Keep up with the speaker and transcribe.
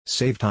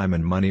Save time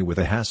and money with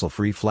a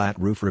hassle-free flat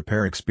roof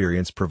repair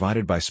experience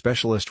provided by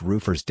specialist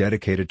roofers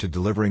dedicated to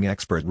delivering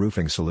expert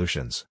roofing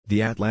solutions.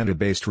 The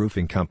Atlanta-based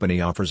roofing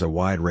company offers a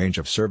wide range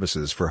of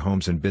services for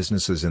homes and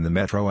businesses in the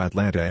metro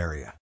Atlanta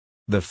area.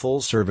 The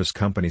full-service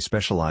company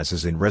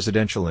specializes in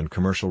residential and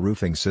commercial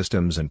roofing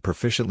systems and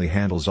proficiently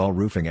handles all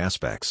roofing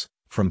aspects,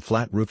 from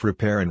flat roof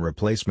repair and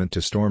replacement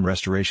to storm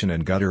restoration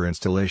and gutter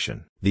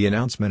installation. The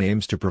announcement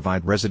aims to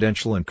provide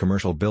residential and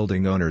commercial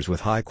building owners with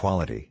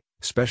high-quality,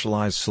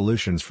 specialized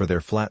solutions for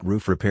their flat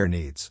roof repair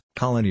needs.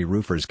 Colony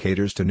Roofers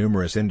caters to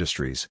numerous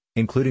industries,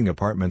 including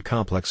apartment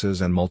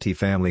complexes and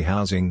multifamily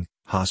housing,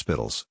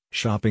 hospitals,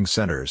 shopping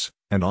centers,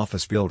 and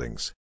office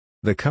buildings.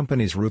 The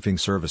company's roofing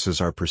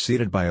services are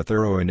preceded by a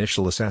thorough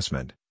initial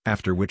assessment,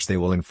 after which they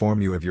will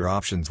inform you of your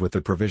options with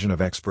the provision of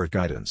expert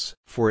guidance.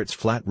 For its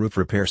flat roof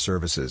repair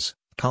services,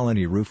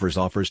 Colony Roofers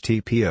offers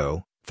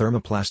TPO,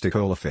 thermoplastic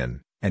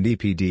olefin, and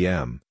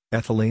EPDM,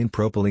 ethylene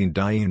propylene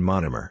diene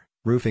monomer,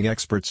 roofing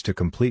experts to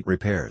complete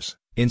repairs,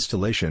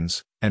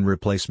 installations, and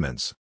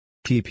replacements.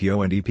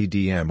 TPO and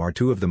EPDM are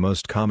two of the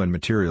most common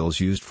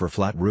materials used for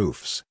flat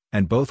roofs,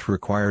 and both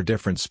require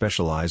different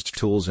specialized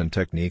tools and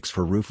techniques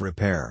for roof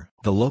repair.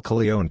 The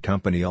locally owned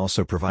company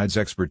also provides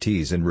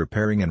expertise in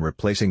repairing and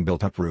replacing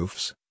built-up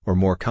roofs, or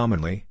more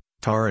commonly,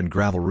 tar and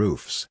gravel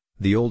roofs,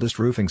 the oldest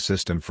roofing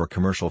system for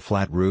commercial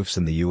flat roofs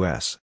in the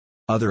U.S.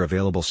 Other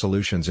available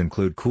solutions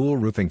include Cool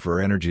Roofing for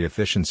energy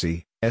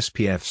efficiency,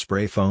 SPF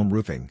spray foam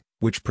roofing,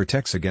 which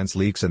protects against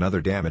leaks and other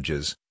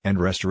damages,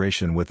 and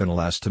restoration with an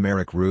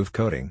elastomeric roof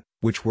coating,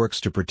 which works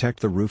to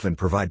protect the roof and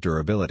provide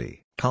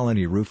durability.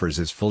 Colony Roofers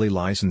is fully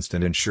licensed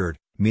and insured,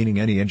 meaning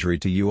any injury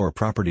to you or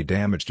property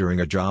damage during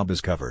a job is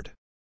covered.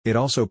 It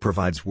also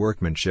provides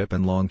workmanship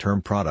and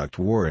long-term product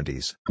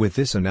warranties. With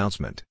this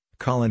announcement,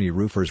 Colony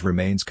Roofers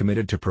remains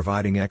committed to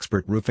providing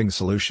expert roofing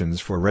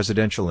solutions for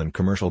residential and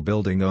commercial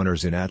building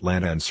owners in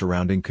Atlanta and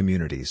surrounding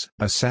communities.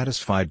 A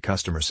satisfied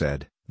customer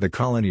said, "The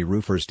Colony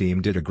Roofers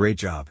team did a great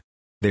job.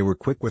 They were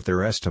quick with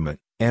their estimate,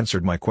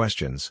 answered my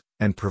questions,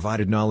 and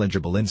provided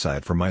knowledgeable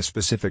insight for my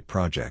specific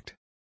project.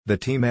 The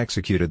team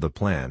executed the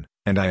plan,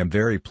 and I am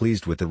very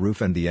pleased with the roof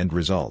and the end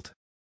result.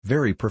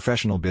 Very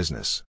professional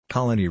business."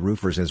 Colony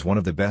Roofers is one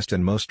of the best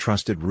and most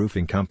trusted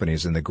roofing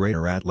companies in the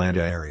greater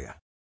Atlanta area.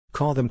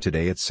 Call them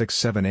today at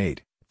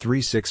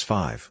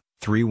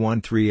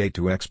 678-365-3138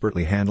 to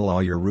expertly handle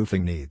all your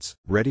roofing needs.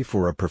 Ready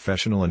for a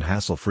professional and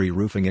hassle-free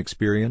roofing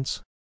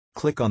experience?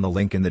 Click on the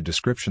link in the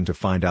description to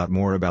find out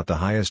more about the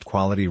highest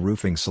quality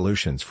roofing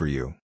solutions for you.